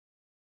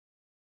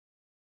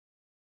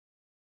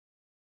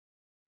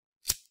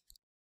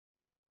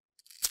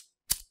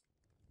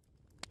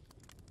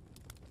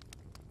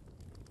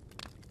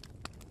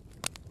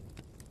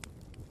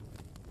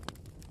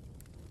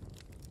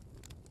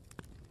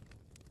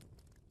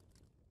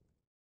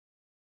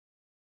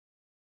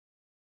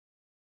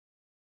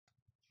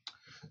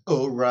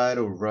Alright,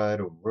 alright,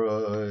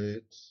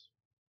 alright.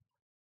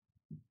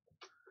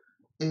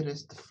 It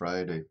is the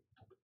Friday.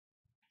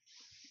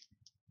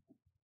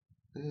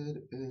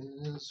 It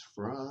is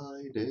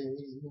Friday.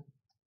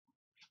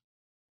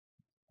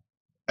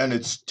 And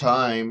it's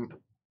time.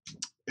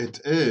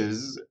 It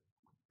is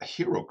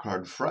Hero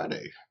Card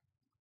Friday.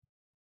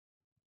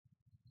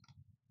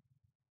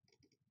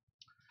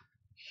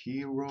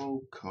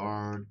 Hero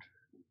Card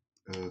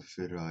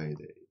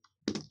Friday.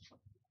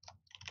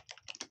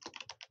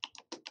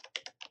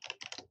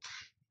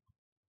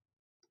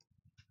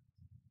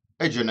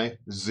 Hey Jenny,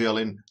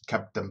 Zealin,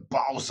 Captain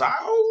Bowser.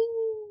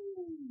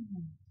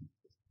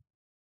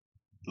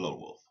 Lone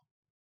Wolf.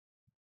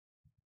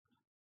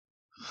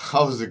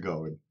 How's it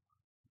going?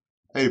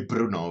 Hey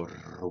Bruno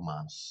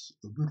Romanos.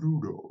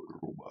 Bruno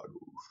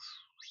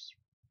Romanos.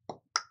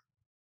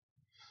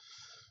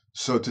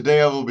 So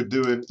today I will be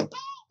doing.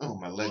 Oh,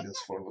 my leg has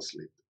fallen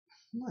asleep.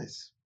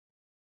 Nice.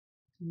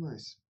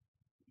 Nice.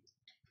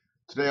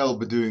 Today I'll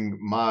be doing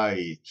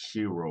my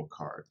hero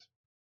card.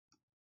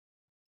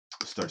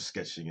 Start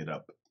sketching it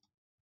up.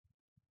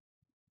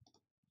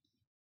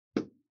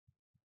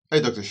 Hey,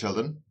 Dr.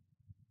 Sheldon.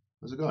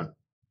 How's it going?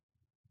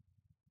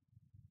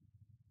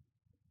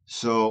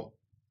 So,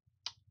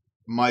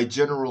 my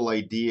general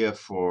idea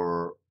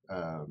for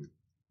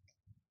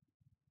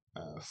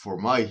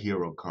my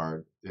hero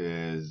card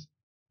is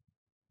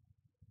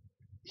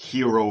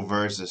hero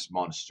versus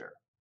monster.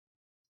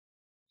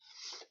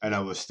 And I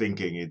was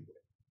thinking it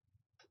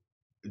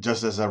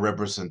just as a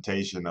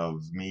representation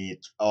of me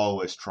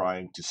always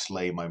trying to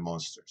slay my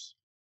monsters.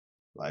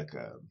 Like,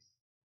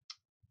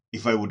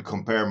 if I would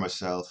compare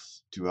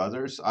myself to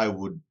others, I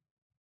would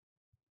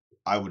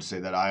say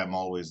that I am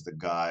always the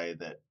guy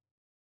that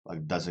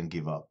like doesn't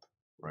give up,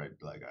 right?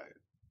 Like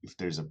if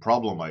there's a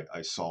problem,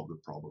 I solve the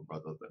problem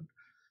rather than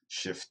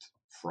shift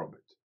from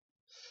it.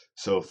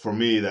 So for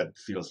me, that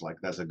feels like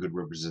that's a good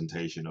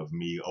representation of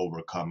me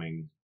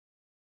overcoming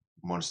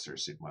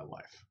monsters in my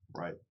life,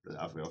 right?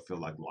 I feel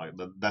like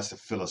that's a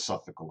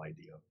philosophical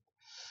idea.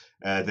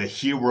 The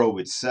hero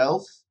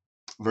itself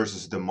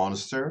versus the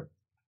monster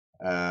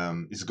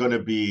is going to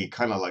be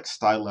kind of like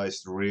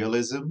stylized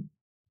realism.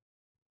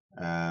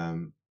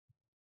 Um,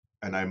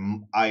 and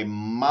I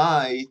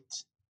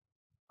might,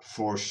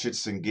 for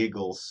shits and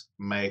giggles,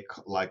 make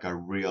like a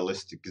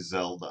realistic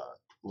Zelda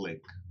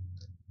Link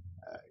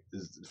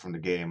from the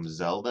game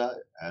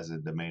Zelda, as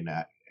the main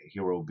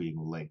hero being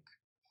Link,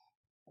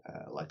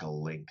 like a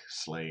Link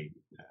slaying,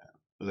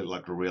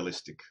 like a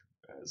realistic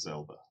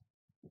Zelda.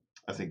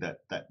 I think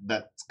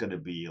that's gonna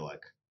be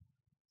like,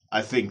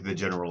 I think the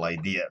general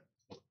idea.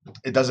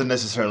 It doesn't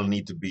necessarily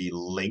need to be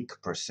Link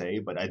per se,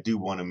 but I do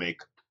want to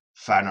make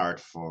fan art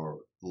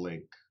for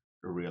Link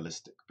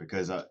realistic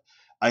because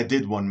I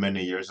did one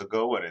many years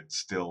ago and it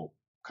still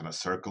kind of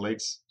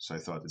circulates. So I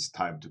thought it's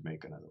time to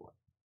make another one.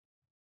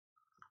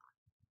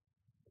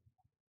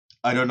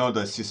 I don't know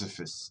that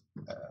Sisyphus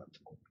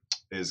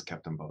is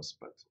Captain Boss,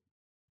 but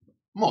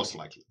most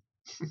likely.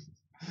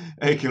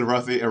 Hey,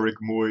 Kilrathi,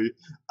 Eric Moy,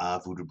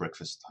 Voodoo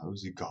Breakfast.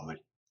 How's it going?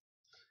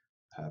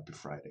 Happy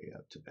Friday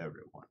up to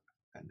everyone,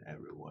 and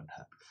everyone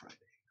happy Friday.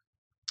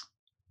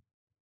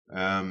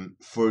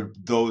 For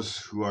those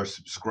who are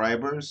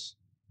subscribers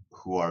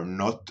who are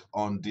not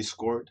on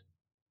Discord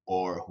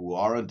or who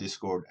are on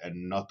Discord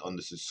and not on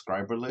the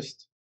subscriber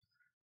list,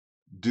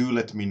 do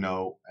let me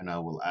know and I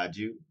will add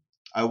you.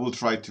 I will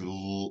try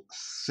to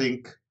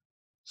sync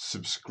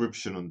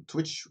subscription on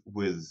Twitch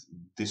with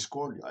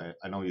Discord.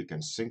 I know you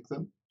can sync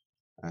them,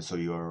 and so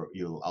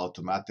you'll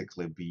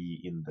automatically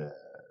be in the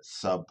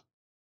sub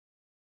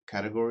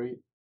category.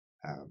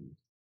 I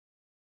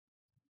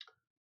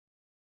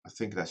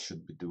think that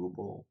should be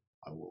doable.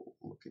 I will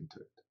look into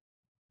it.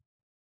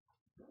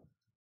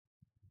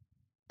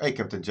 Hey,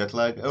 Captain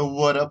Jetlag. Oh,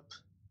 what up?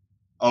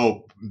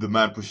 Oh, the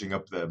man pushing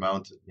up the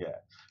mountain. Yeah,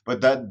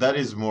 but that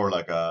is more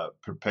like a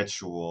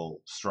perpetual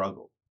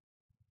struggle,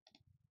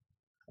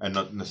 and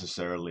not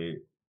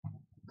necessarily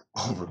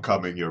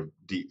overcoming your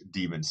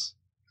demons.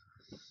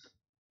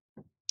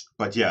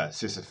 But yeah,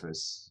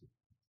 Sisyphus,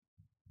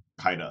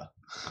 kinda.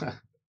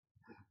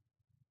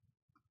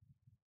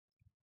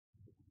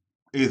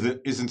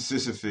 Isn't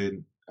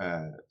Sisyphus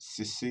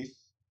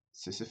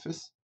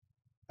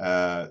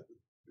uh,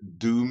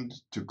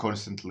 doomed to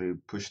constantly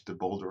push the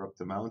boulder up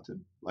the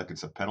mountain like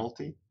it's a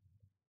penalty?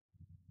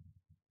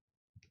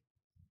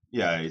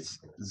 Yeah, it's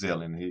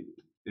Zelin.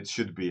 It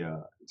should be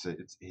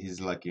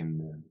he's like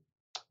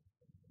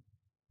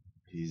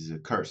he's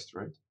cursed,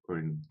 right? Or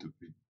in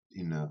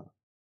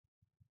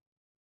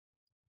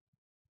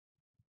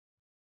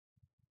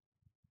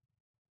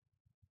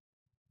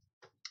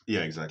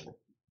yeah, exactly.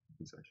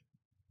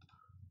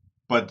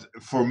 But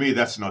for me,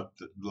 that's not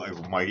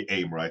like my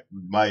aim, right?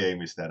 My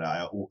aim is that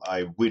I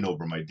win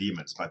over my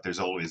demons, but there's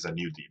always a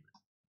new demon.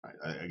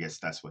 I guess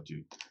that's what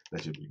you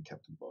mean,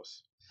 Captain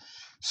Boss.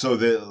 So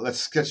let's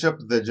sketch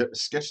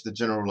the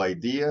general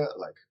idea.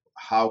 Like,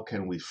 how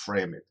can we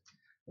frame it?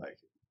 Like,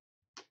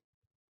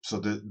 so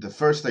the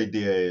first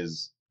idea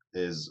is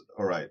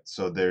all right.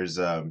 So there's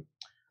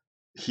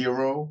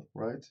hero,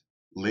 right?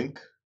 Link,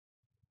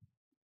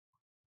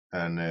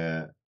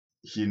 and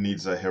he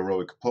needs a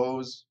heroic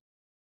pose.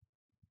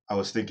 I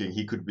was thinking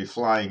he could be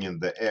flying in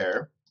the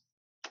air,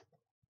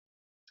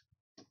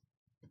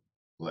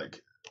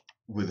 like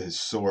with his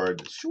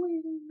sword,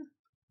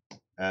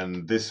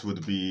 and this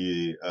would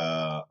be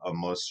a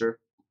monster.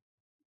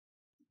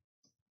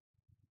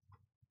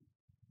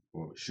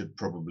 Well, we should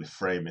probably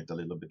frame it a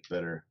little bit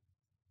better,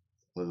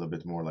 a little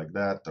bit more like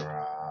that,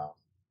 or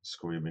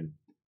screaming.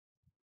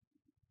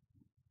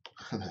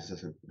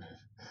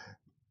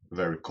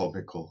 Very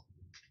comical.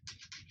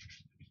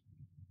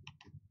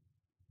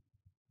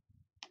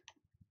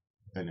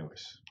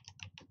 Anyways,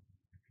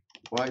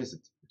 why is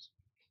it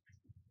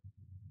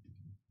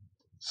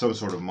some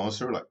sort of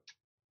monster? Like,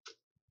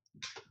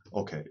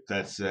 okay,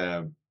 that's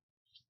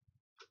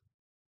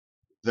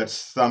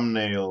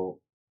thumbnail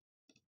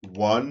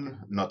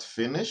 1 not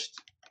finished,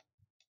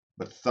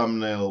 but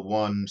thumbnail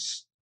 1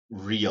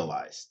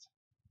 realized,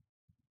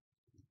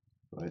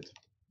 right?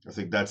 I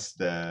think that's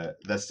the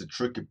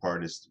tricky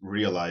part, is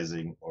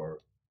realizing or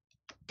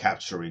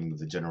capturing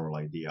the general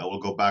idea. I will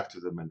go back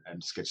to them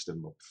and sketch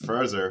them up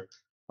further,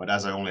 but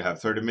as I only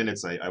have 30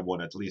 minutes, I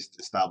want to at least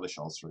establish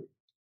all 3.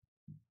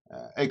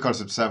 Hey,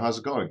 Concept Sam, how's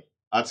it going?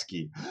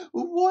 Atsuki,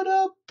 what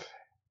up?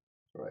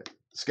 All right,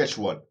 sketch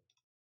 1.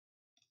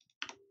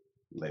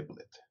 Label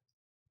it.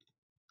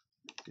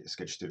 Okay,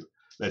 sketch 2.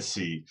 Let's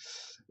see.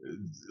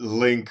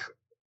 Link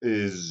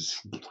is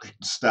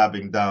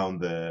stabbing down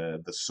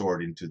the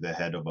sword into the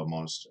head of a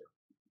monster,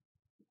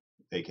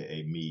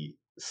 aka me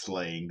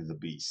slaying the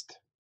beast.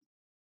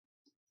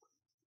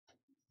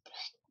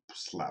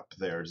 Slap.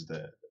 There's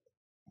the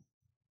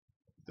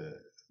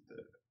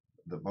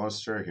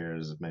monster.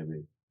 Here's,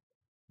 maybe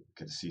you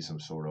can see some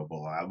sort of,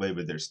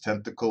 maybe there's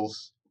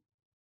tentacles.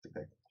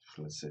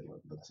 Let's say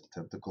that's a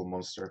tentacle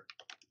monster.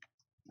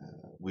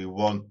 We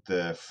want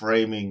the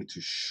framing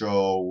to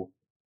show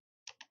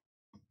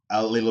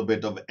a little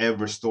bit of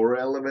every story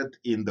element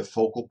in the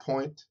focal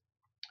point,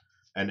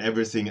 and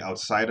everything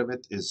outside of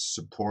it is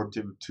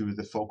supportive to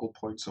the focal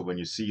point. So when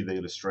you see the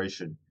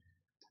illustration,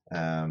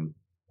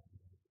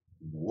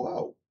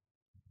 whoa,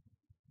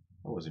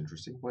 that was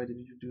interesting. Why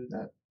did you do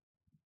that?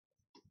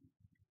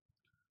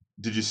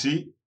 Did you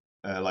see?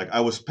 Like,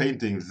 I was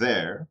painting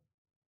there,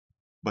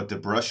 but the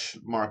brush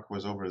mark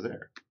was over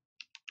there.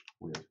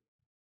 Weird.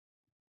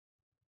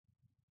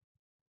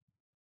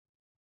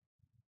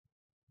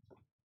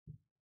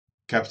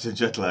 Captain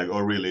Jetlag. Oh,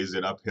 really? Is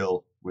it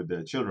uphill with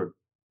the children?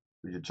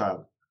 With your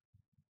child?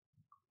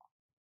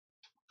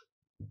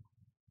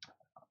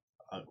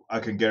 I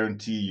can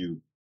guarantee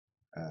you.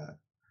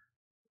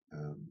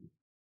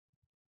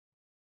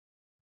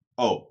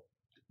 Oh,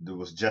 there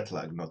was jet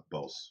lag, not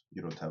both.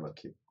 You don't have a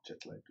kid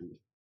jet lag, do you?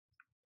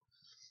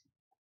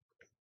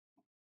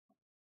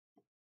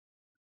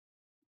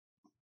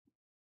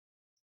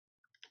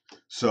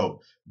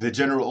 So the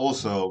general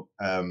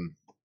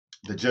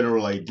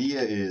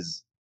idea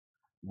is,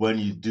 when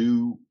you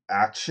do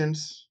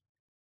actions,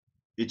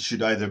 it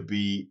should either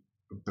be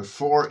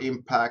before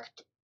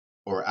impact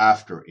or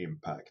after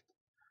impact,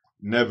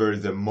 never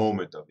the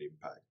moment of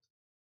impact.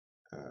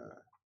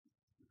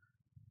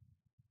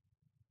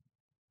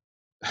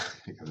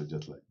 Because of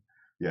jet lag.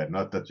 Yeah,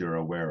 not that you're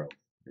aware of,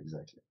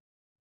 exactly.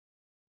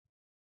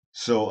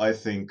 So I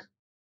think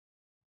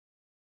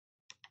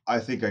I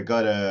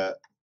gotta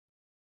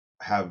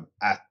have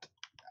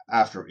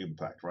after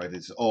impact, right?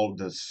 It's all,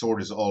 the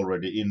sword is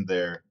already in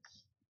there.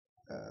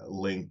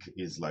 Link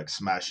is like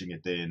smashing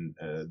it in.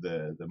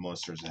 The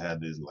monster's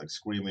head is like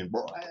screaming.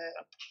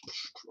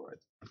 Right.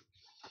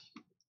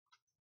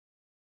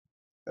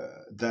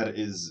 That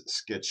is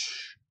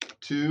sketch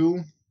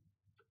 2.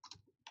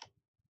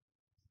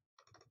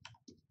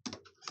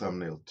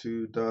 Thumbnail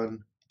 2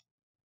 done.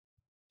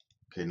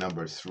 Okay,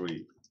 number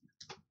 3.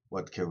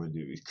 What can we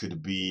do? It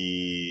could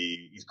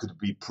be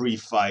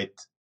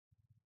pre-fight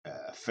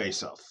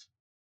face-off.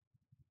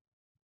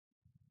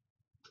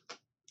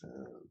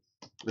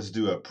 Let's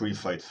do a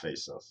pre-fight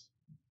face-off.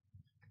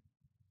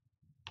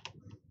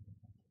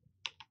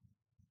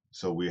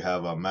 So we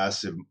have a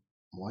massive.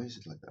 Why is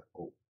it like that?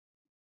 Oh,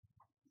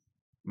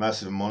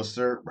 massive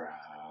monster.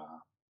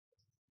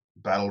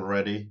 Battle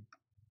ready.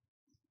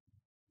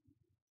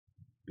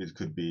 It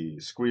could be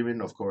screaming,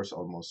 of course.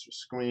 All monsters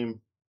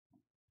scream.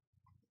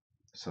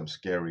 Some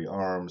scary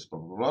arms. Blah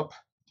blah blah.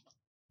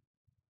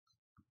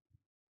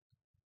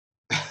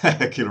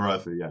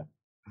 Kilrathi, yeah.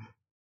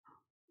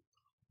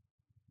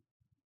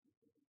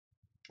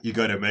 You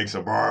gotta make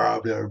some.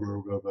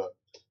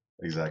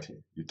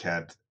 Exactly. You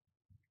can't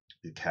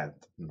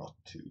not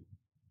to.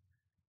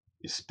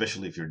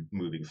 Especially if you're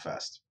moving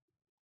fast.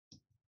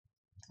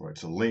 Right.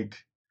 So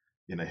Link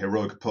in a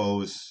heroic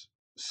pose,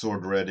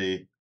 sword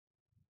ready,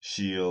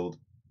 shield,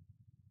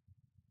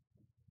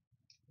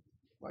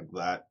 like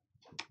that.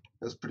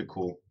 That's pretty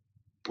cool.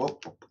 Whoa.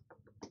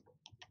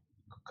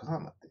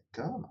 Come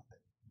on.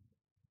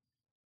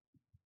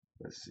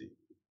 Let's see.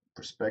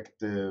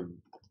 Perspective.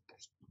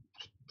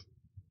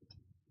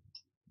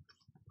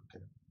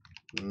 Okay.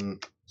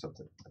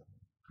 Something.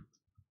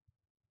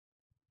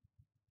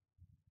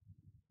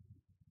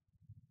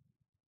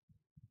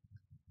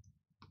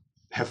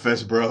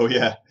 FS, bro,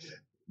 yeah.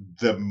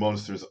 The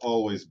monsters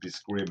always be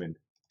screaming.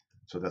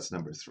 So that's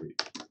number 3.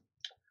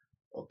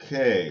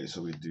 Okay,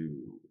 so we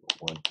do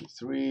 1, 2,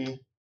 3.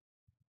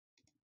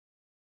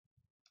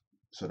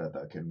 So that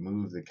I can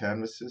move the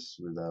canvases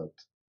without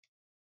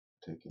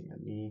taking a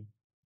knee.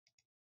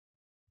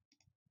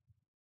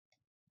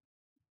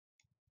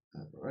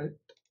 Alright.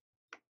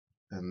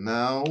 And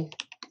now,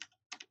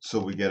 so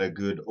we get a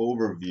good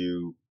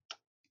overview.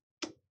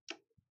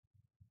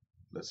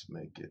 Let's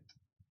make it.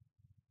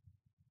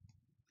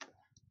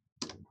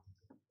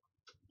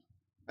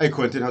 Hey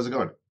Quentin, how's it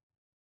going?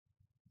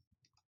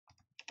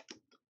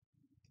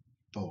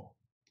 Oh,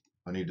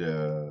 I need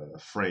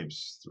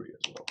frames 3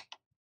 as well.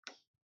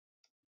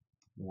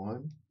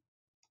 1,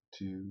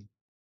 2,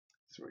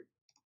 3.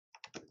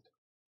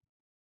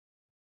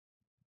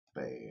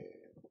 Bam.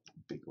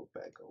 Big ol'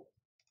 baggo.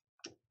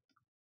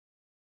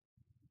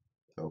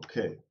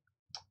 Okay.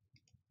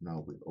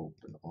 Now we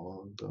open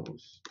all of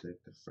those,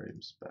 take the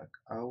frames back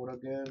out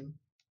again.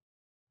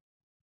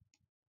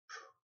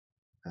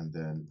 And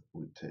then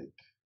we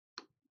take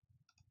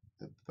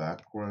the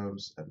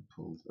backgrounds and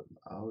pull them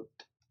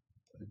out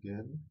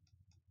again.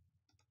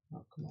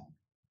 Oh, come on.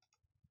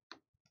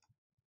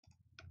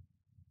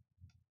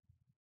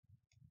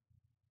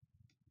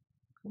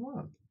 Come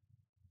on.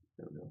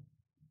 There we go.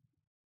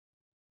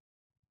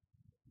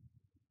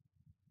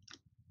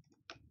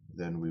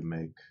 Then we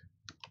make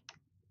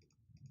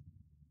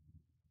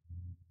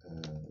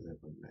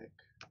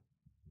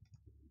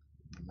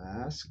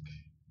mask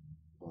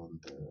on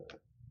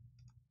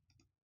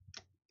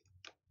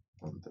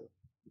the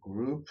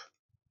group,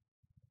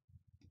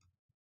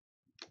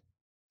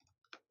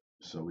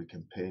 so we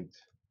can paint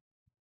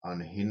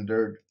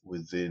unhindered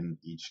within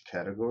each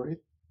category.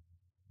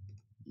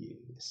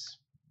 Yes.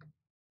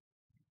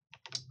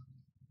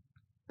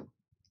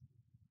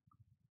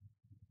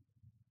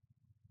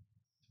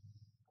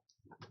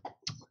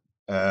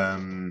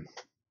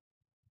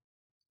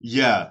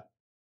 Yeah,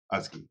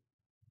 Atsuki.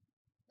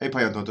 Hey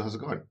Payantonto, how's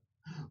it going?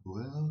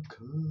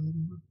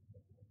 Welcome.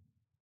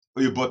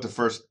 Oh, you bought the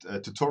first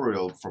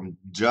tutorial from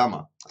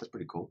Jama. That's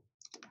pretty cool.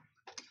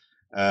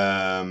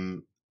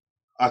 Atsuki,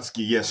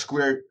 yeah,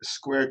 square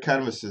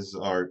canvases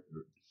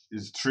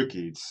is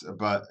tricky. It's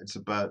about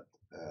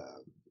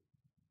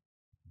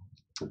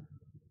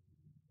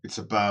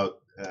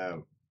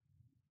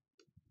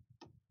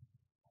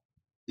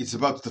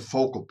the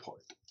focal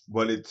point.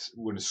 When it's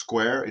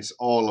square, it's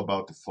all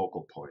about the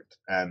focal point,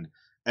 and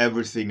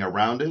everything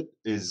around it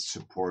is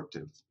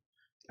supportive.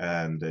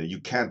 And you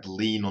can't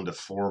lean on the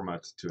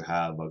format to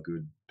have a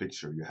good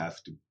picture. You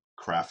have to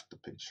craft the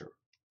picture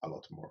a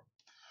lot more.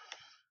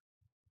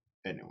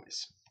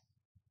 Anyways,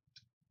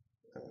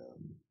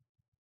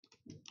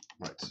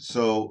 right.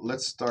 So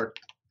let's start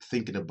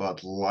thinking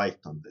about light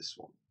on this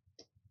one.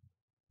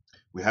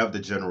 We have the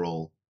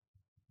general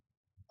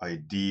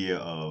idea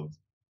of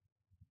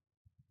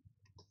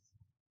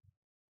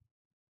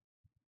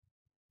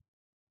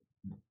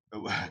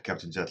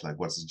Captain Jetlag.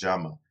 What's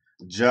Jama?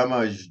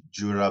 Jama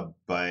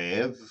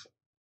Jurabaev.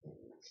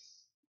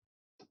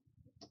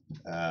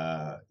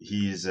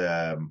 He's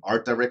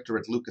art director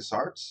at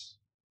LucasArts.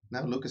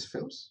 Now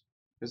Lucasfilms,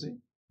 is he?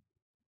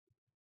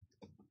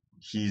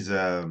 He's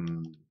a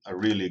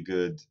really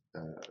good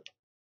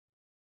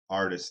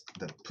artist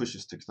that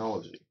pushes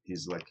technology.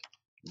 He's like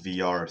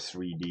VR,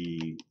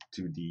 3D,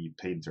 2D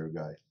painter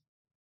guy.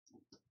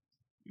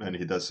 And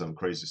he does some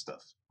crazy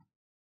stuff.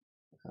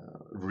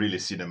 Really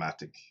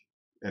cinematic.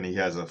 And he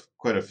has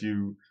quite a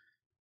few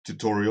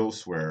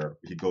tutorials where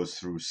he goes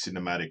through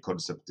cinematic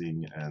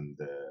concepting and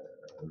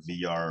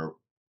VR,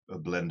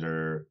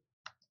 Blender,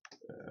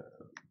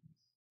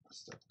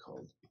 what's that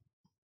called?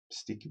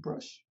 Sticky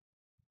brush?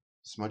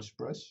 Smudge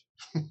brush?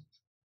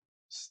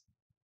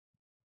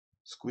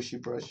 Squishy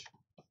brush?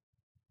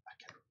 I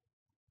can't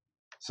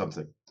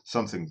remember.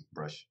 Something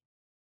brush.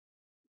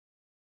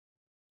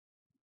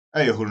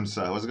 Hey,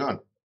 Hurunsa, how's it going?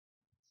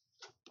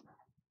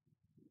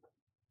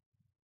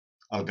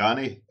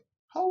 Algani,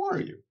 how are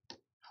you?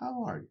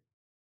 How are you?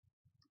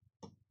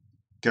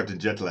 Captain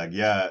Jetlag,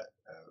 yeah,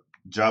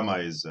 Jama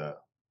is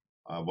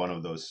one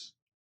of those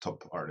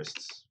top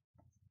artists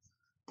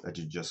that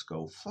you just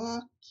go,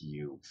 fuck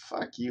you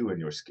and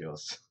your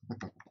skills.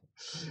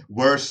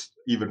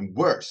 Even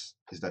worse,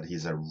 is that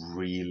he's a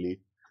really,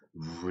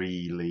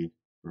 really,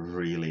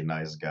 really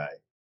nice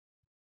guy.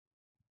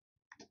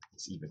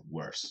 It's even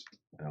worse,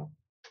 you know?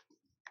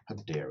 How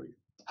dare you?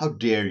 How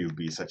dare you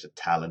be such a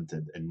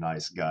talented and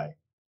nice guy?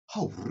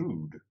 How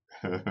rude.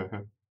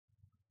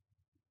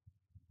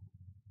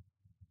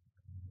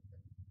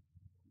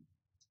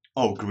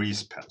 Oh,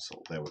 grease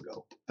pencil. There we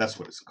go. That's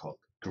what it's called.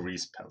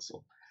 Grease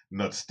pencil,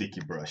 not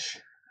sticky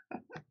brush.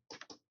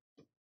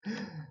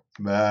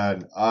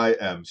 Man, I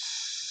am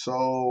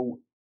so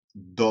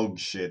dog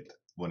shit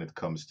when it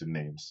comes to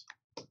names.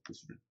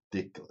 It's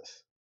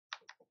ridiculous.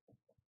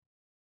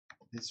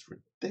 It's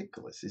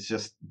ridiculous. It's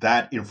just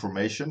that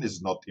information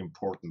is not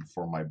important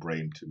for my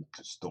brain to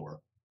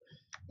store.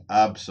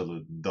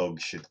 Absolute dog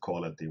shit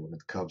quality when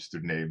it comes to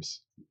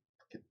names.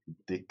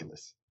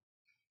 Ridiculous.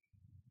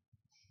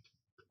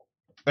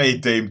 Hey,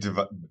 Dame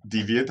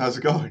Deviant, how's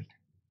it going?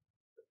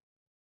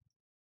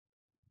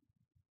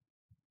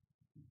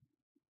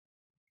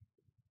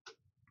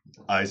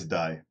 Ice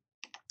die.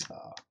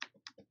 Uh,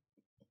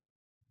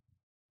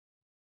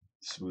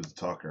 Smooth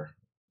talker.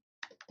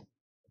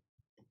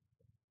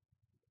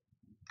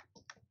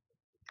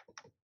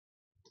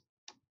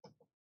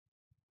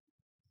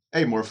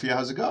 Hey, Morphia,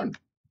 how's it going?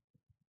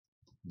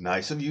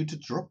 Nice of you to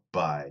drop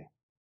by.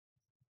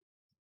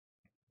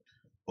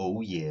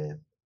 Oh yeah.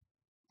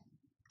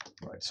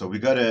 Right. So we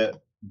gotta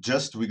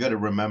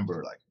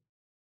remember, like,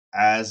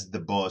 as the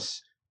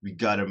boss, we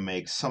gotta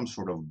make some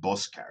sort of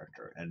boss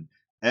character, and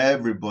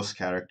every boss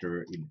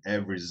character in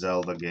every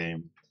Zelda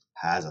game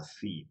has a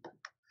theme.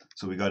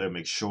 So we gotta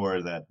make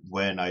sure that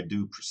when I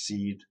do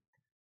proceed,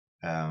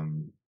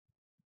 um,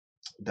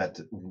 that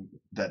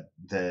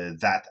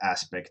that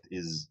aspect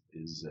is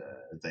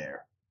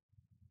there.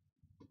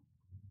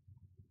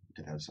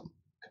 Can have some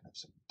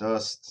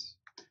dust.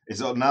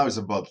 Now it's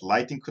about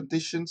lighting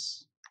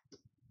conditions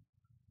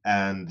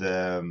and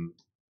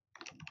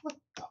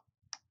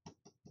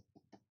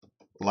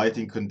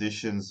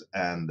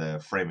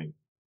framing,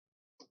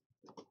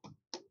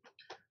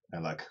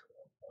 and like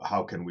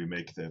how can we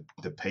make the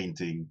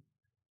painting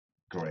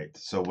great.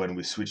 So when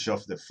we switch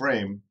off the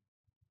frame,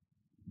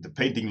 the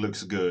painting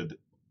looks good,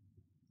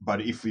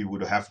 but if we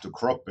would have to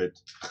crop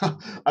it,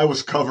 I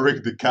was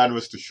covering the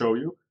canvas to show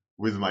you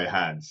with my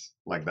hands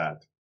like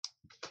that.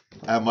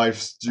 Am I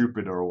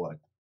stupid or what?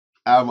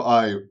 Am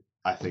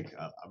I think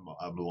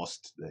I'm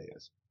lost today.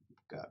 Yes.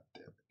 God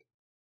damn.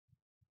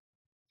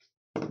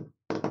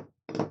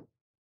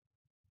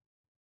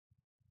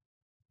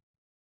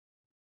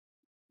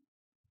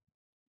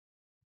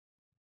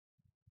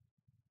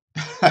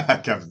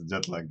 Captain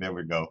Jetlag. There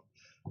we go.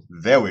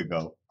 There we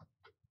go.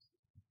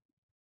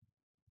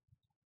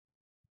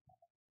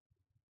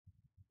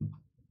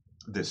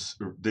 This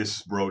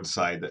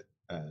roadside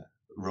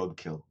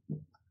roadkill.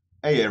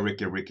 Hey,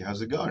 Ricky,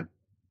 how's it going?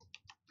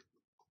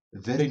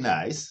 Very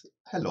nice.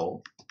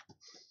 Hello.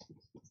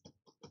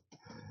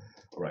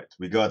 All right,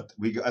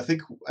 I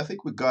think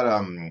we got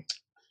uh,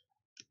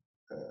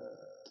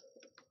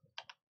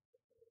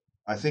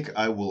 I think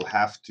I will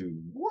have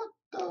to what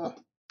the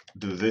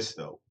do this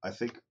though. I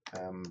think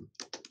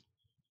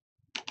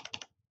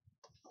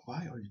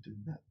why are you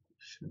doing that? You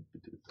shouldn't be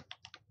doing that.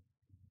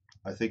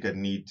 I think I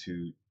need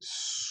to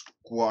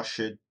squash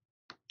it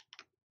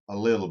a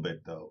little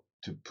bit though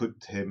to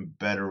put him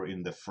better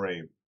in the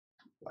frame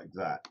like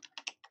that.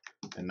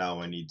 And now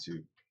I need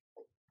to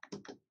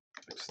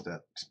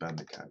expand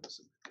the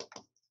canvas.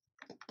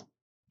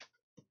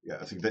 Yeah,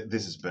 I think that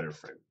this is better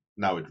frame.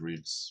 Now it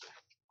reads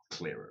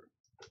clearer.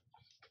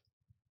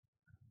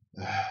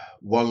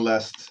 One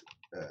last,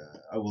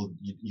 I will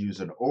use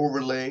an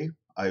overlay.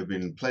 I've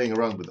been playing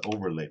around with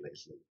overlay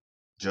lately,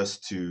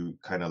 just to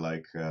kind of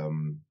like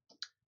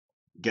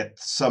get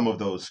some of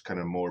those kind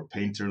of more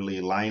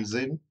painterly lines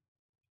in,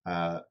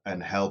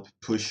 and help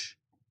push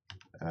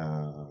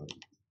uh,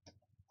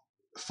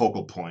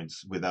 focal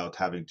points without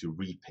having to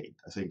repaint.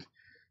 I think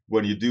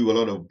when you do a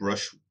lot of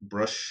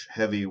brush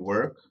heavy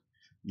work,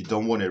 you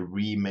don't want to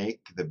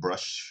remake the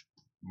brush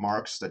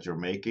marks that you're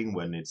making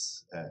when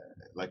it's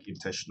like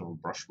intentional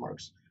brush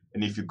marks.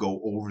 And if you go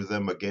over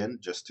them again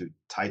just to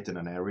tighten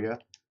an area,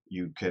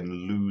 you can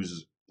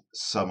lose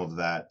some of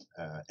that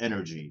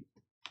energy.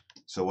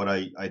 So what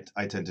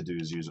I tend to do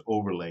is use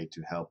overlay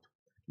to help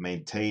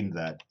maintain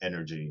that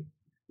energy,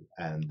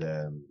 and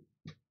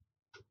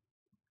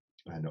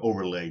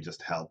overlay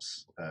just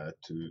helps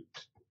to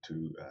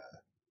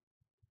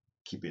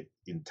keep it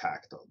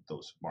intact on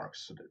those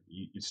marks so that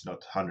it's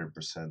not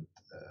 100%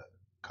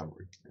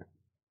 covered. Yeah.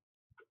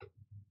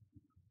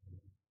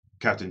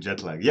 Captain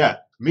Jetlag. Yeah,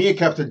 me and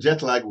Captain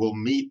Jetlag will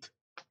meet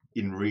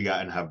in Riga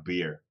and have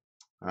beer.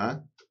 Huh?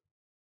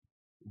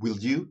 Will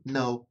you?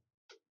 No.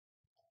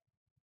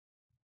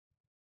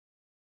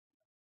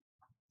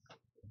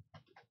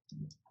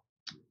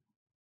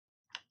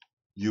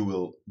 You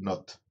will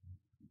not.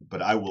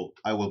 But I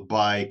will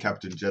buy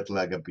Captain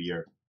Jetlag a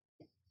beer.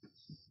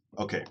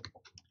 Okay.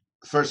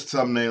 First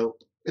thumbnail.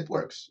 It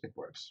works. It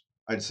works.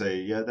 I'd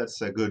say, yeah,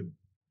 that's a good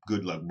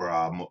luck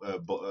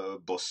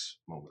boss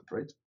moment,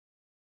 right?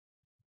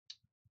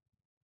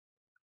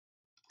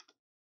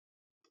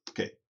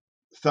 Okay.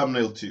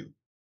 Thumbnail 2.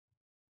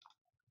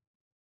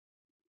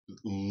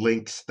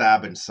 Link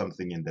stabbing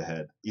something in the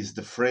head. Is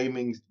the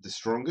framing the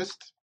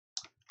strongest?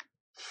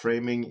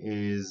 Framing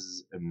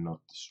is not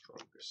the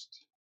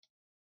strongest.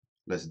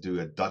 Let's do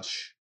a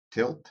Dutch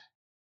tilt.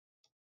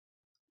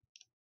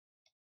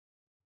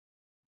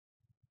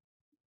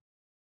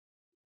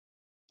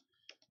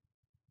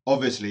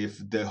 Obviously, if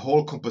the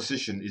whole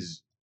composition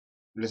is,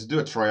 let's do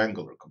a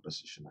triangular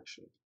composition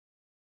actually.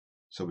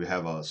 So we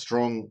have a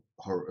strong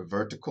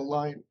vertical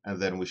line, and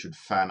then we should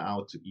fan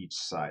out to each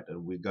side.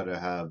 And we gotta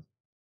have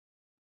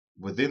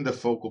within the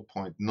focal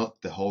point,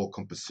 not the whole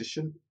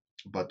composition,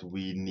 but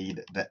we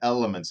need the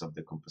elements of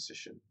the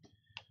composition.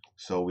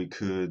 So we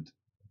could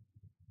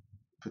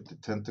put the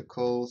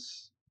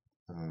tentacles.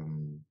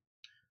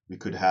 We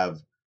could have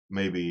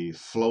maybe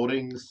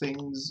floating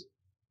things.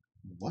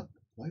 What?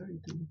 Why are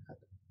you doing that?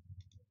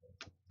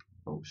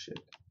 Oh shit.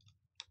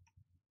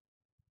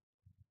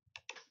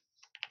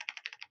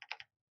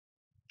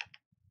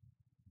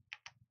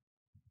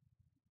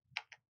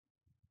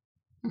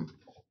 Hmm.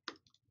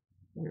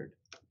 Weird.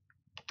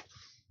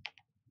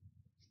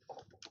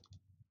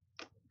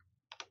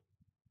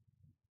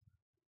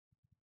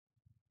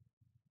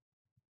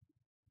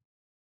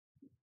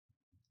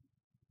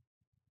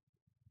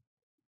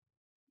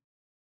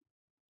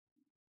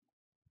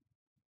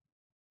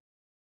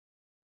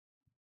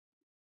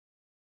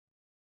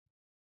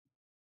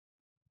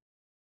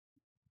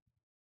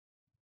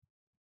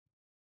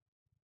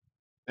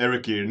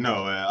 Eric here.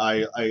 No,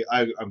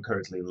 I'm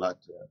currently in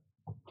Latvia.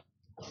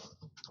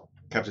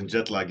 Captain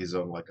Jetlag is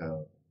on like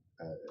a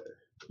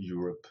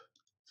Europe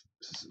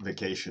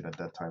vacation at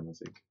that time, I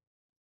think.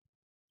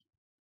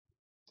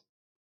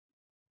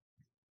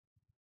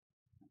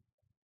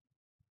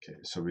 Okay,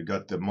 so we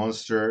got the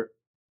monster.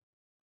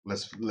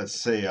 Let's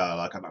say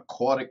like an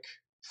aquatic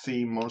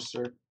theme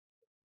monster.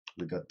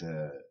 We got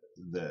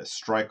the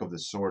strike of the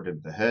sword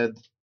in the head,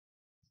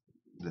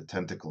 the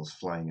tentacles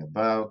flying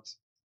about.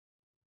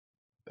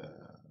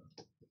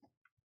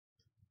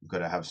 We've got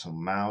to have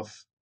some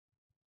mouth.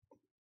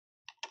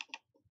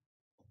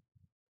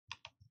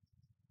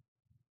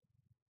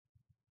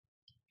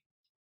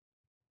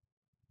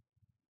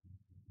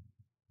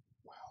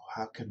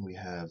 How can we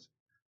have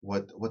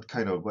what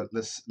kind of what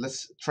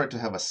let's try to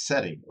have a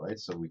setting, right?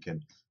 So we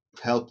can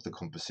help the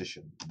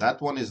composition.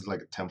 That one is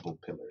like temple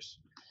pillars.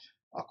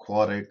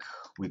 Aquatic,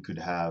 we could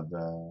have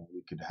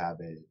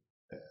it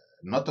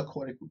not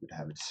aquatic, we could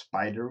have it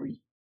spidery.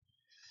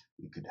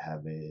 We could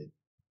have it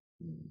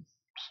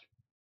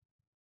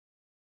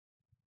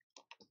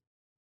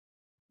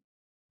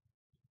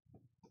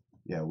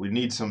yeah, we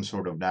need some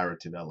sort of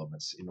narrative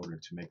elements in order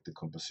to make the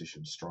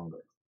composition stronger.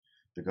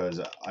 Because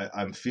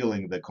I'm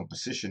feeling the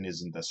composition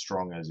isn't as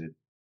strong as it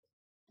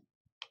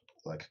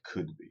like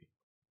could be.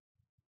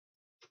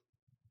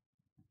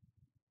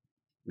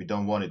 We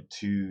don't want it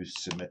too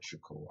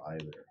symmetrical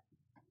either.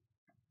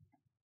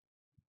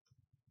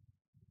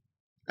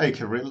 Hey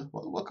Kirill,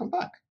 welcome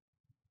back.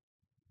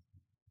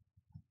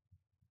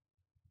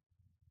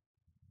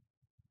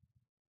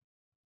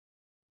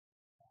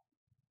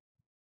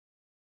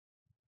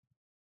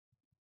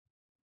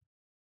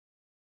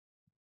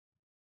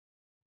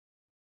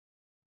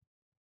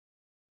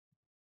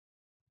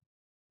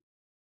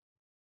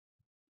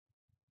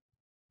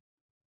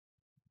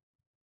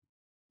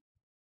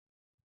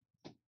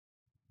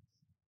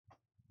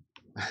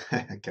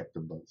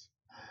 Captain Buzz.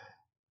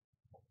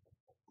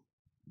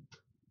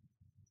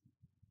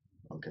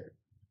 Okay,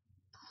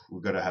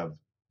 we gotta have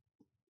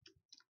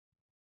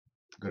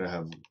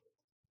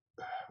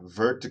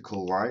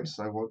vertical lines.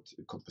 I want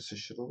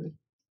compositionally.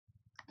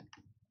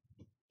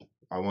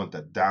 I want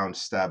that down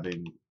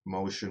stabbing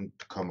motion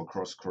to come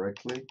across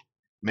correctly.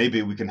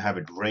 Maybe we can have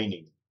it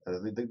raining. I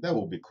think that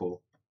will be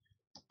cool.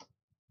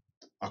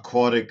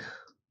 Aquatic.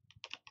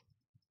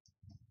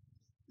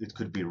 It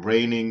could be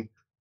raining.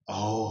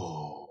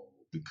 Oh,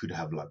 we could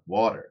have like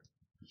water.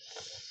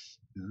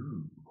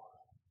 Ooh.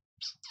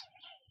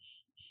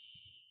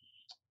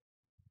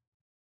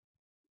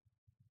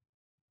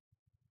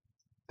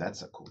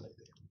 That's a cool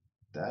idea.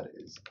 That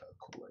is a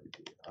cool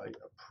idea. I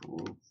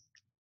approve.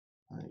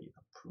 I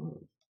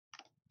approve.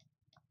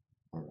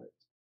 All right.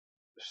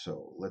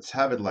 So let's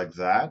have it like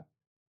that,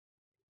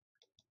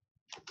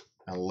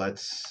 and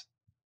let's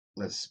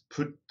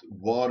put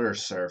water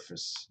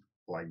surface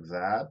like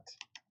that.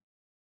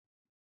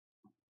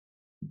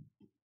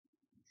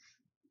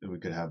 And we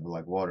could have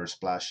like water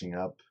splashing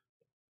up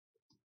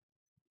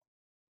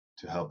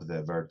to help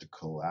the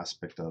vertical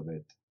aspect of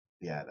it.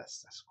 Yeah,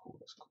 that's cool.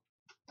 That's cool.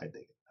 I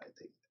dig it. I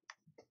dig it.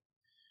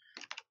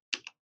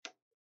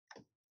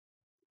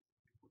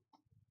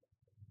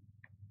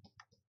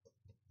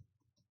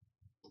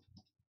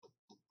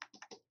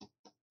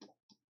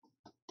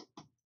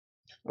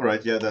 All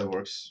right, yeah, that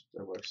works.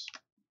 That works.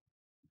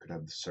 We could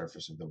have the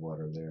surface of the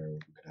water there. We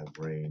could have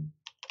rain.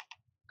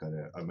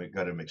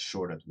 Gotta make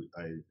sure that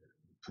I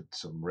put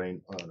some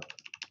rain. Oh no,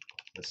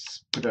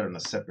 let's put that on a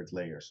separate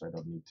layer so I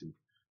don't need to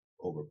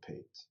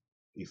overpaint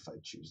if I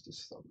choose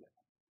this thumbnail.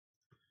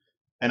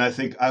 And I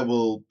think I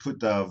will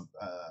put a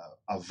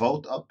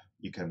vote up.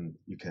 You can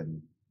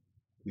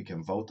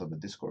vote on the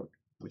Discord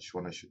which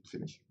one I should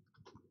finish.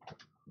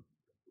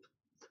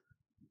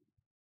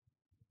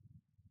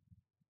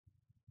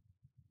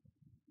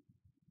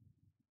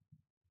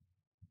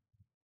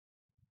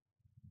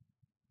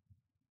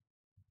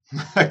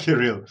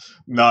 Kirill.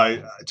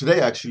 No, today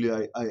actually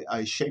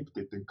I shaped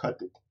it and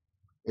cut it.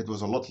 It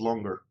was a lot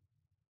longer.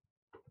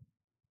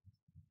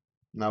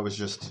 Now it's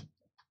just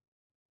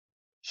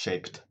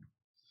shaped.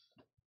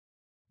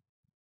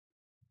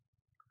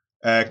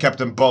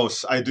 Captain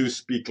Bose, I do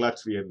speak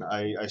Latvian.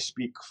 I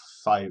speak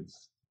 5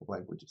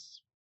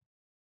 languages.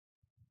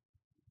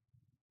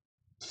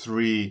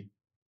 3,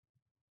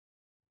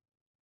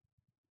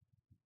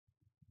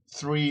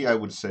 I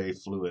would say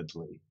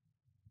fluently.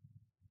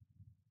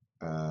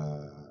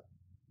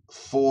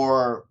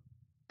 four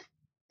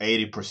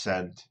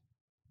 80%,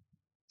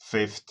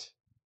 fifth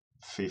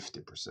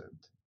 50%.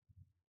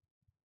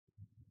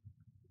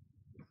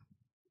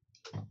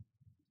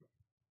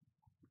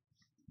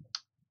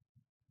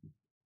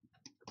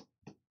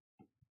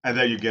 And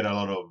then you get a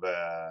lot of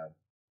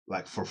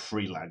like for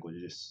free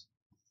languages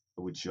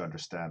which you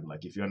understand.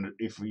 Like if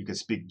you can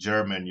speak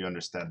German, you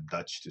understand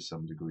Dutch to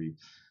some degree.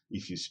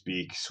 If you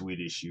speak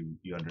Swedish,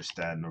 you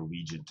understand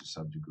Norwegian to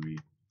some degree,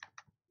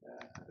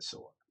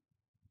 so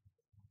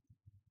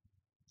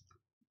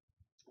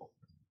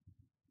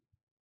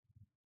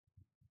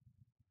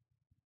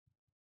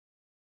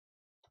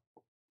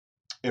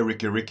on.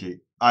 Ricky.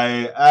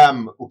 I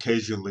am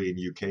occasionally in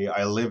UK.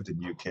 I lived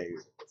in UK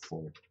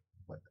for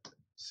like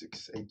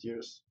 6, 8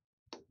 years,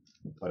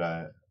 but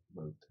I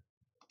moved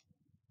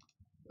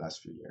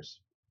last few years.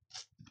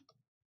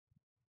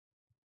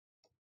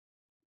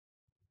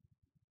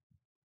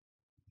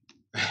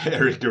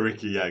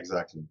 Ricky, yeah,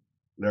 exactly.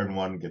 Learn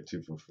one, get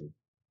two for free.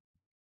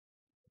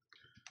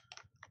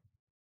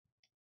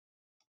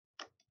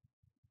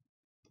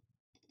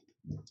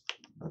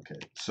 Okay,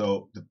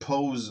 so the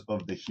pose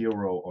of the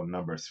hero on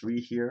number 3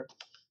 here.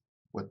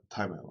 What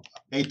time am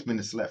I? 8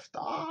 minutes left.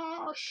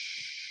 Ah,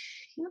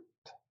 shit.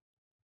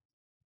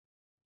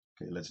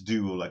 Okay, let's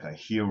do like a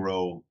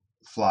hero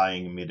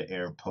flying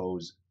mid-air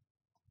pose.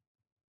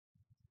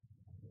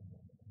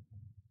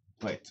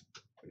 Wait,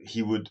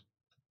 he would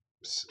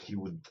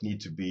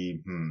need to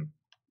be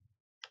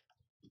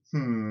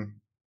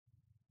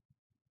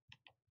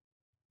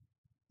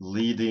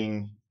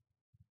leading.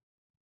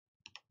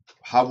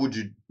 How would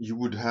you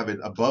would have it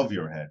above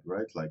your head,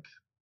 right? Like,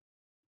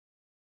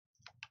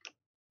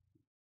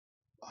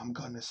 I'm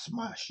gonna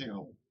smash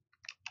you,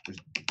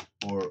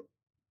 or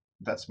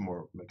that's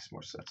more makes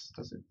more sense,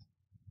 does it?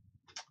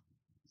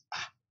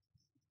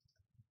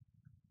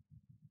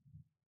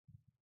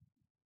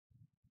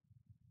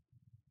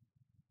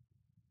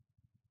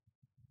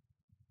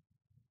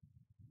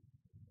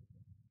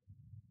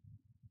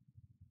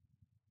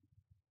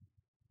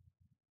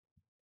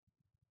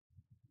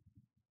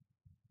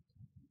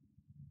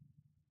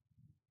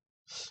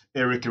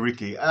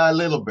 Ricky, a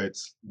little bit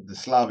the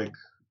Slavic,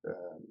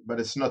 but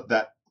it's not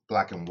that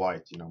black and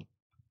white, you know.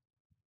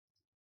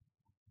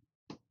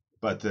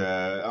 But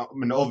I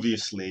mean,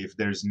 obviously, if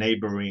there's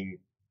neighboring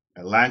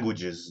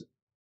languages,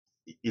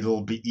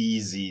 it'll be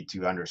easy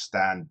to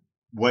understand,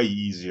 way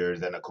easier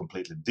than a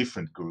completely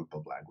different group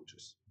of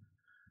languages.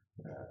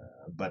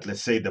 But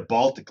let's say the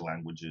Baltic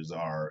languages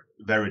are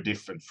very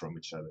different from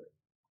each other.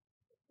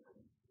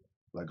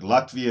 Like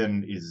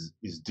Latvian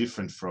is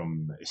different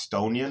from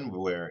Estonian,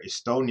 where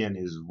Estonian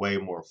is way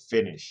more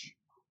Finnish.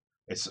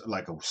 It's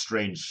like a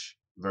strange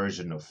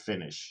version of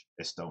Finnish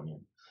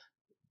Estonian.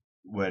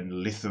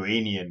 When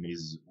Lithuanian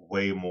is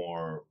way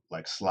more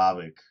like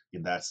Slavic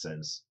in that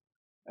sense,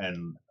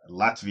 and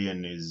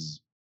Latvian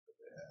is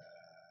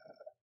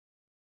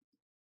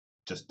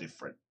just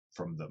different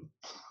from them.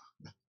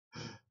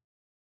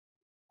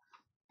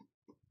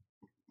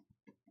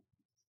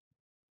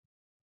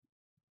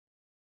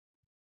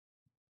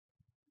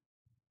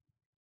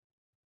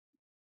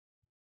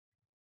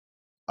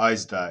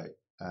 Ice die.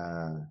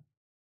 Uh,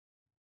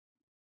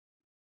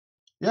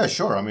 yeah,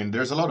 sure. I mean,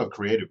 there's a lot of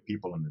creative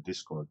people on the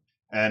Discord,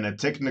 and a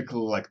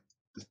technical like.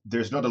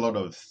 There's not a lot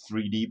of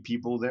 3D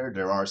people there.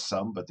 There are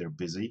some, but they're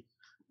busy,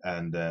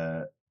 and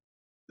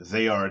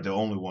they are the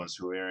only ones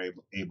who are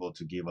able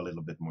to give a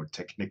little bit more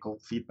technical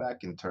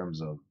feedback in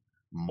terms of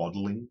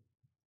modeling.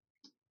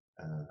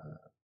 Uh,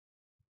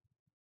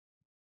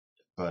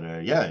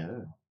 but yeah,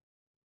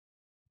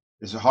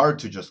 it's hard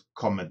to just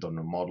comment on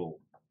a model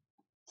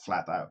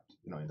flat out,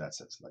 you know, in that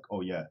sense. Like, oh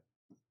yeah,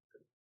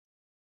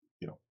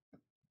 you know.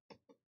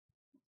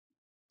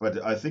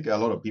 But I think a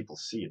lot of people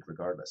see it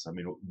regardless. I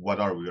mean,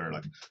 what are we? Are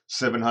like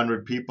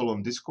 700 people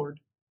on Discord?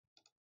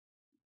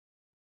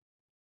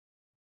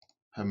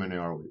 How many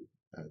are we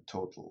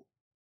total?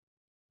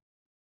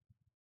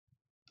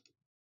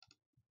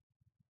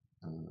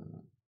 Uh,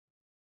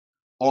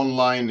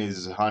 Online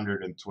is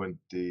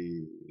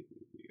 120,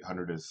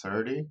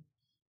 130.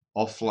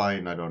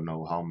 Offline, I don't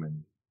know how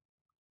many.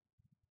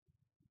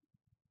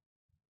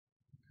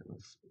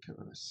 Can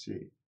I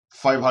see?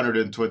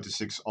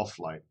 526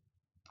 offline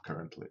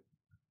currently.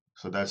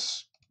 So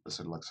that's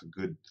like a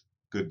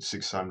good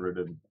 600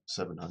 and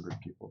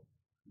 700 people.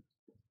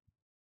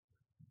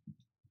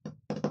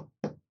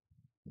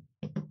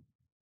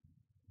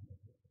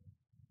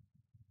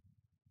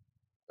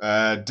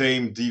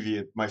 Dame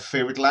Deviant, my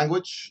favorite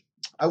language.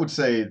 I would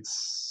say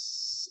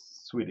it's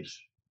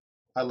Swedish.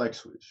 I like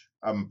Swedish.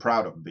 I'm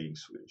proud of being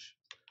Swedish,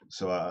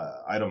 so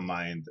I don't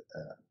mind.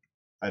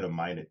 I don't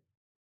mind it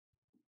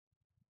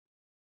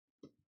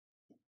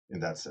in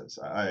that sense.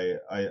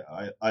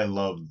 I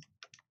love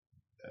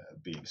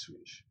being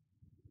Swedish.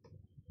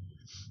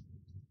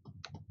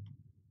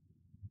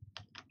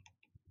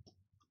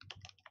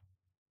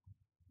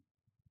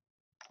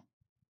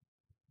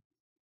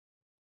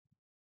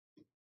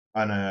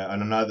 And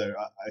another,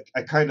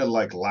 I kind of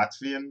like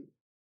Latvian.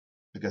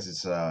 because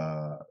it's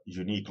a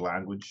unique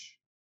language,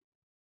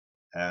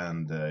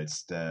 and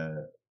it's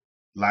the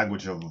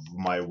language of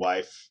my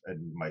wife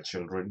and my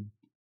children,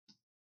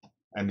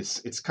 and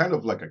it's kind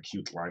of like a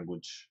cute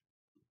language.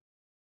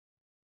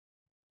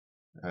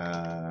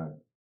 Uh,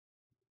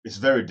 it's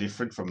very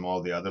different from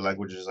all the other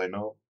languages I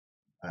know,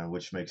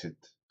 which makes it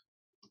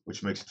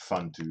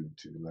fun to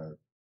learn.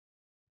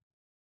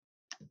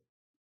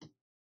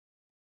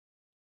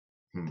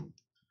 Hmm.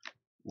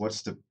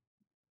 What's the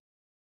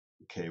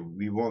okay?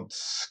 We want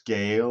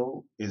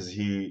scale. Is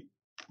he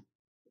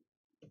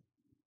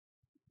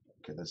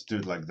okay? Let's do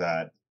it like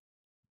that.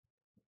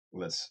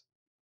 Let's.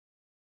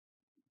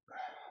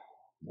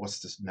 What's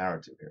this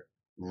narrative here?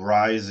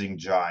 Rising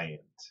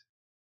giant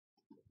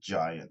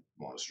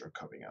monster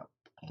coming up.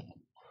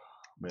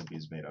 Maybe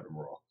it's made out of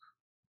rock.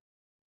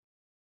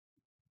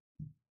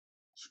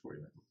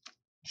 Screaming.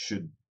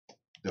 Should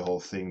the whole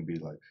thing be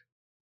like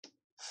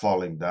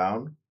falling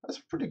down? That's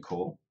pretty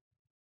cool.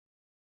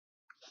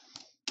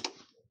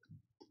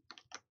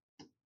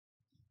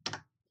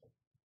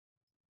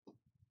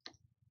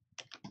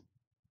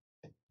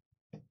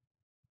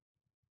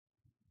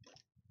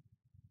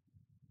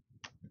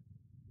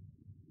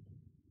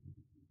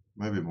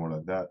 Maybe more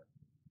like that.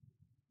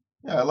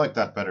 Yeah, I like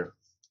that better.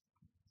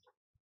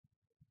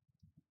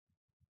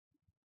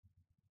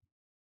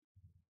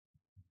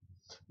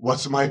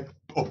 What's my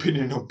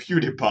opinion on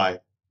PewDiePie?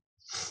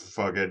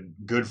 Fucking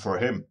good for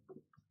him.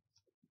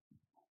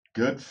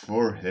 Good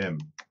for him.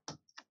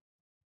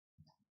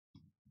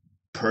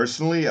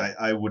 Personally,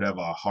 I would have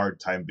a hard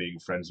time being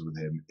friends with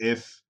him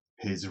if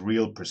his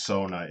real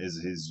persona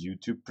is his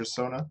YouTube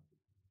persona.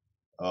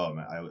 Oh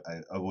man,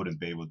 I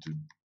wouldn't be able to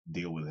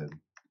deal with him.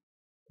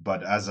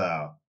 But as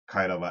a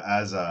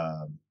as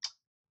a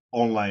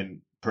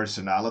online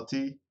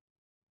personality,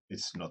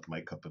 it's not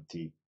my cup of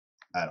tea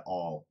at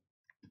all.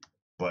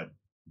 But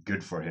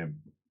good for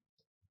him.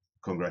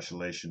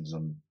 Congratulations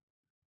on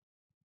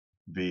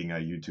being a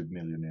YouTube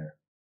millionaire.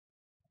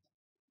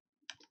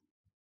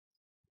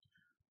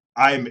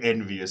 I'm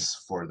envious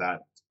for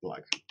that,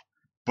 like,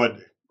 but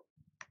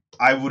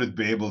I wouldn't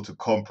be able to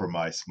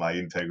compromise my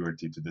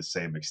integrity to the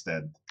same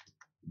extent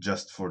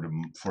just for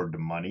the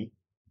money.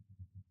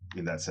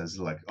 In that sense,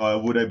 like,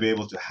 would I be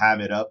able to ham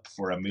it up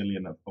for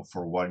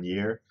for 1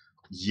 year?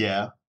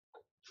 Yeah.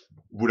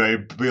 Would I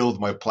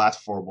build my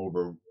platform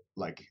over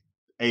like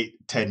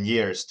 8, 10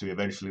 years to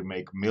eventually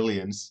make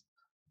millions,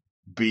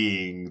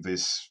 being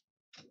this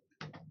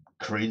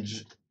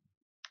cringe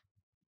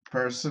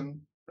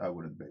person? I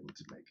wouldn't be able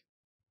to make it.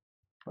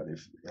 But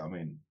if I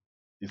mean,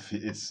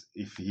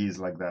 if he's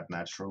like that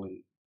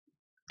naturally,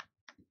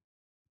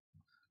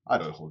 I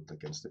don't hold it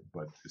against it.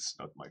 But it's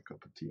not my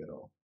cup of tea at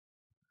all.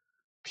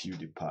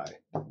 PewDiePie,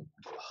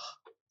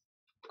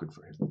 good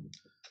for him.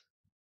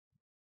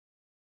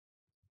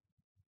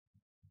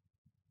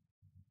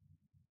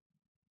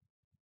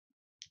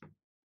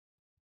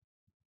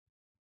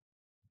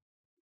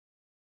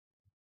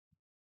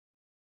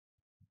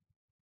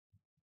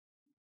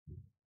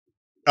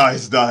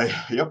 Eyes die.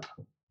 Yep.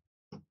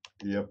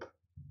 Yep.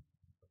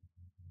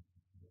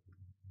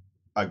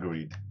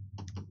 Agreed.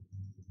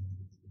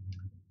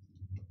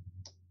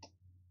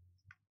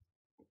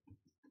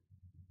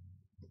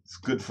 It's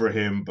good for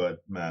him, but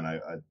man, I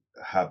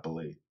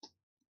happily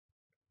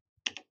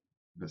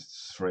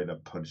just straight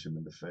up punch him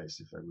in the face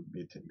if I would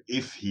meet him.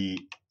 If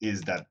he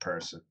is that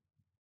person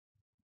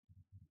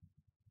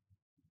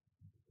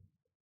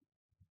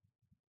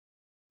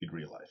in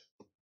real life.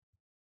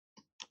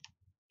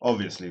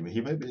 Obviously,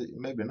 he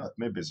maybe not.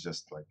 Maybe it's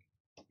just like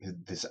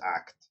this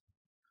act,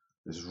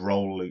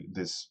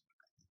 this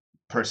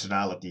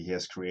personality he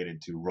has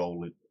created to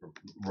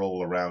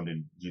roll around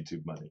in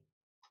YouTube money.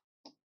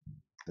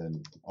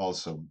 Then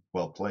also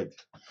well played.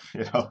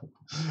 You know,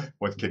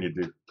 what can you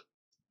do?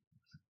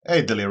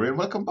 Hey, Delirium,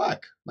 welcome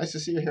back. Nice to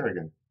see you here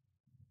again.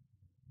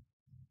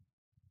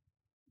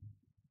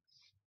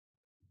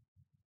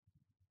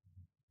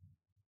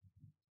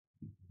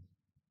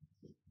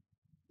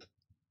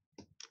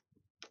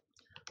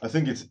 I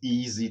think it's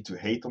easy to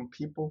hate on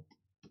people,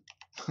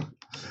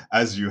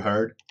 as you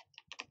heard.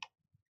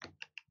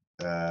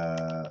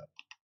 Uh,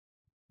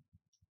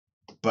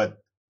 but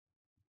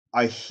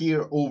I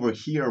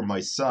overhear my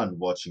son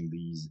watching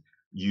these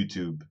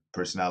YouTube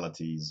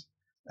personalities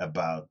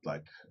about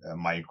like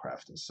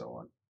Minecraft and so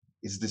on.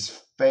 It's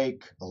this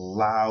fake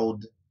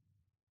loudness,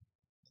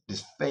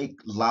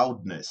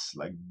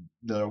 like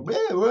the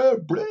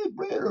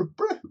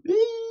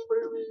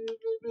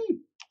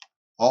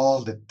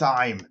all the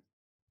time,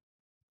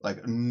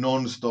 like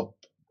non-stop,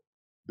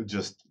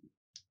 just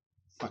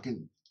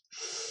fucking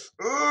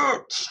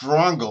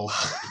strangle.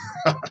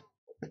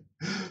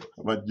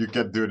 But you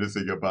can't do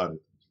anything about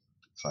it.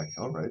 It's like,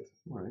 all right,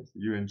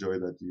 you enjoy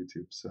that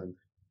YouTube, son.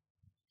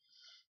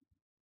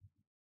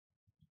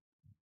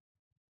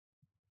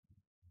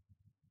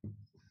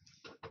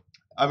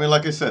 I mean,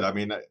 like I said, I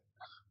mean,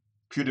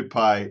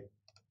 PewDiePie,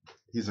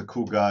 he's a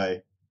cool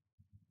guy,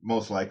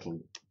 most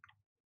likely.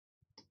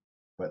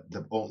 But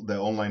the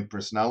online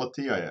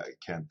personality, I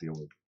can't deal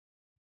with.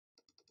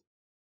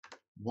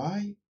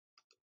 Why?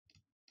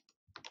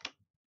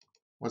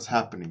 What's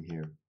happening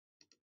here?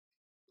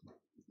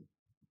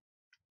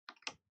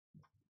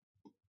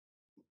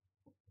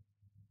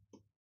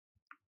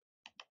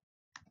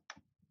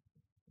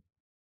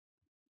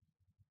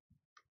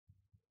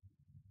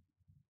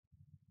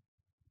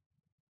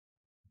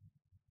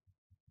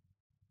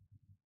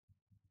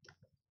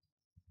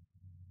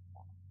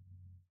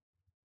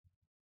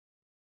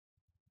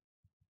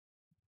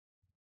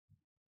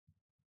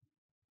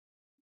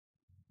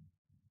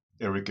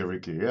 Erika,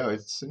 Riki. Yeah,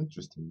 it's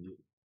interesting.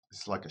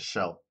 It's like a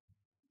shell.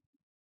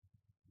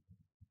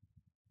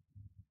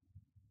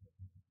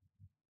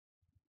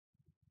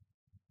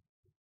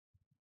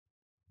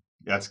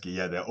 Yatsuki,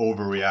 yeah, the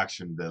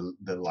overreaction,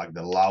 the like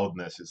the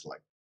loudness is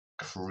like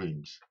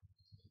cringe.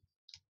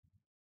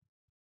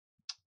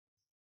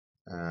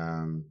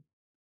 Um,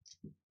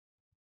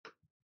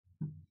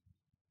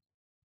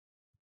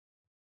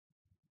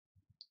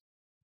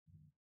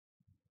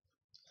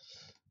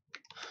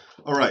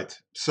 all right,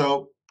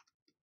 so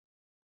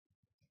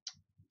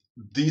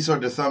these are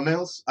the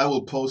thumbnails. I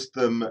will post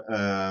them.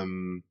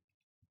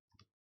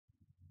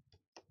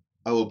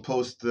 I will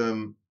post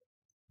them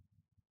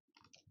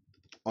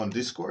on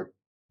Discord,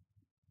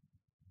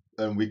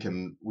 and we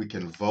can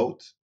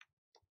vote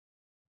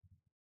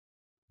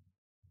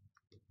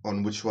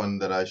on which one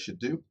that I should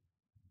do.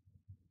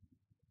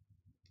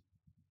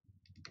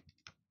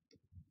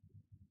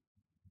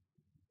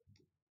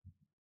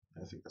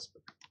 I think that's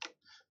better.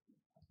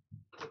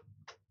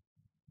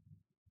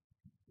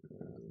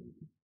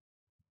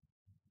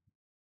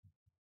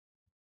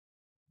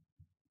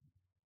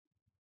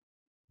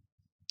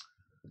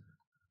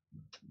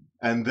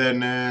 And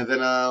then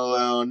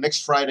I'll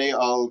next Friday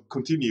I'll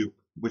continue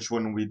which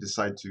one we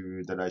decide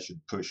to that I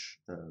should push.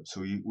 So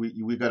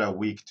we got a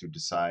week to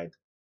decide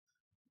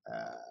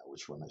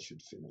which one I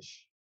should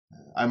finish.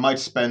 I might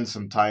spend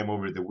some time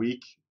over the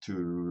week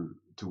to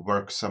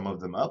work some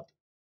of them up,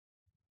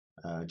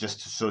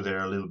 just so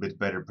they're a little bit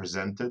better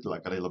presented,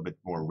 like a little bit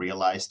more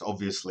realized.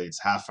 Obviously,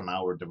 it's half an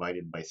hour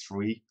divided by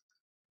 3,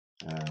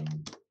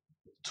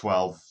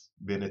 12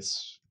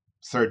 minutes,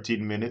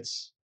 13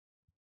 minutes.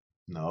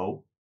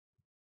 No,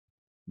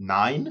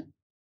 9,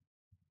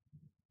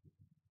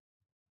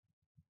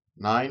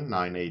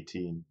 9,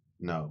 18.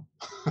 No.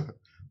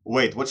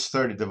 Wait, what's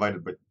 30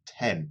 divided by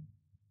 10?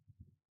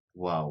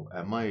 Wow,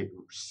 am I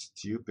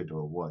stupid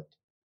or what?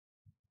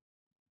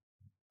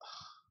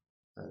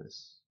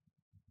 It's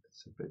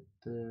a bit.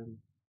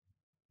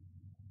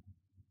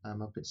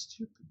 I'm a bit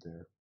stupid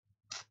there.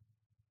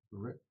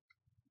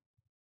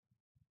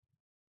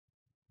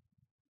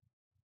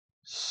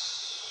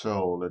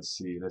 So let's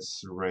see.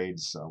 Let's raid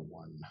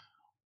someone.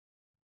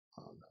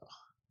 Oh no.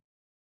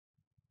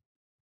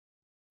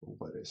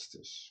 What is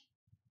this?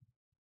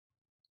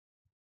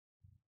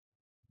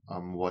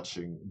 I'm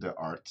watching the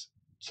art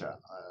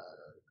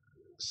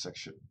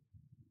section.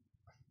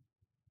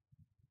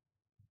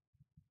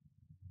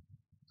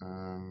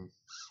 Hmm.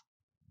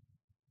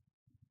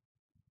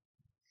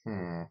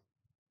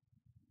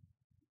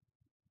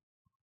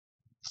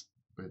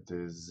 It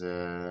is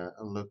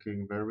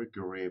looking very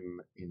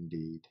grim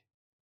indeed.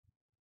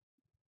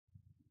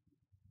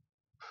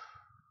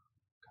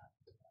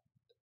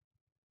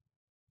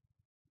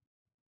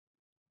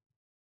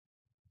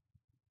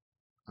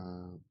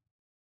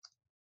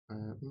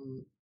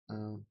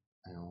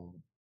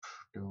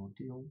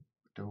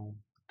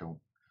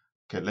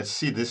 Okay, let's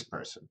see this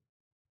person.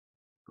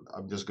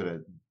 I'm just gonna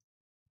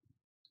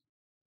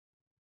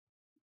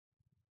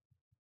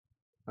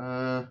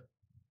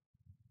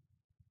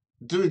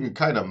doing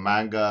kind of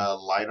manga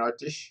line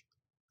artish.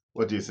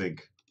 What do you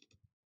think?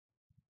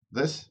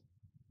 This?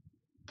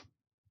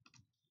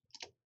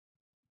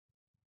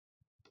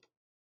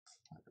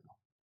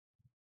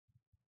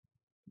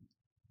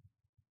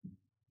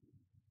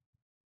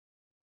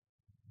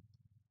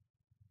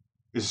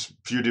 Is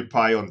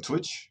PewDiePie on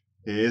Twitch?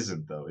 He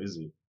isn't though, is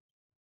he?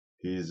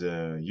 He's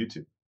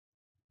YouTube.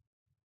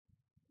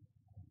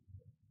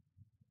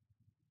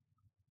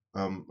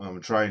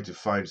 I'm trying to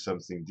find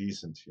something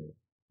decent here,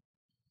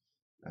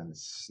 and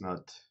it's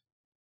not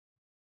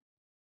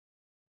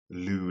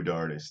lewd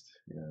artist.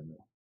 Yeah,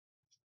 no.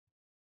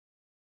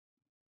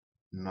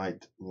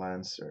 Night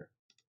Lancer.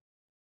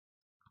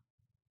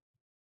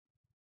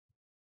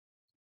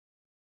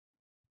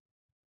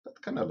 That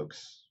kind of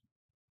looks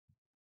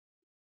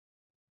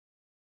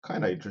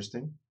kind of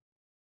interesting,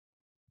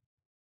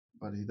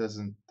 but he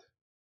doesn't.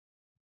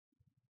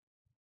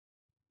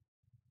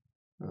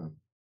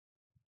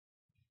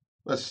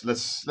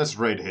 Let's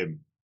rate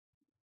him.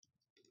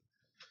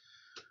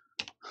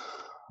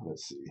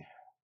 Let's see.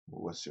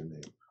 What's your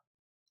name?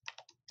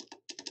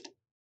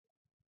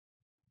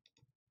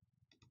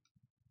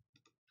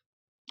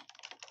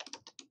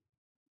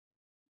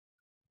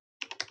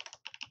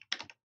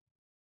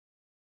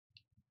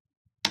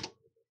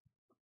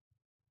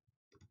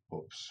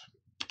 Oops.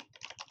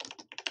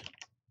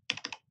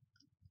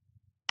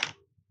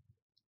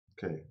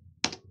 Okay.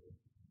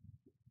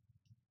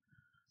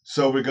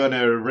 So we're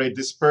gonna rate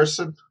this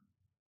person.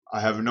 I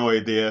have no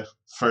idea.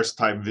 First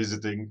time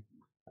visiting.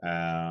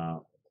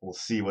 We'll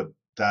see what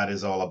that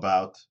is all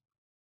about.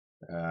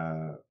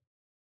 Uh,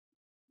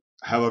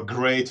 have a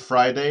great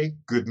Friday.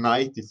 Good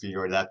night if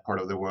you're that part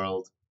of the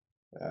world.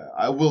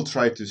 I will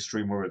try to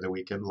stream over the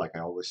weekend, like I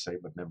always say,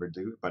 but never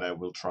do. But I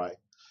will try.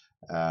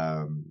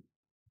 Um,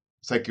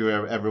 Thank you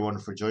everyone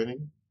for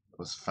joining. It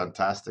was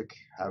fantastic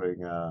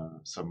having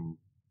some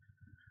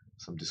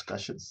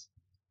discussions.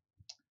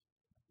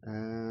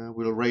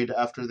 We'll raid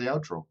after the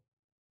outro.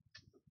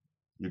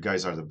 You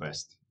guys are the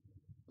best.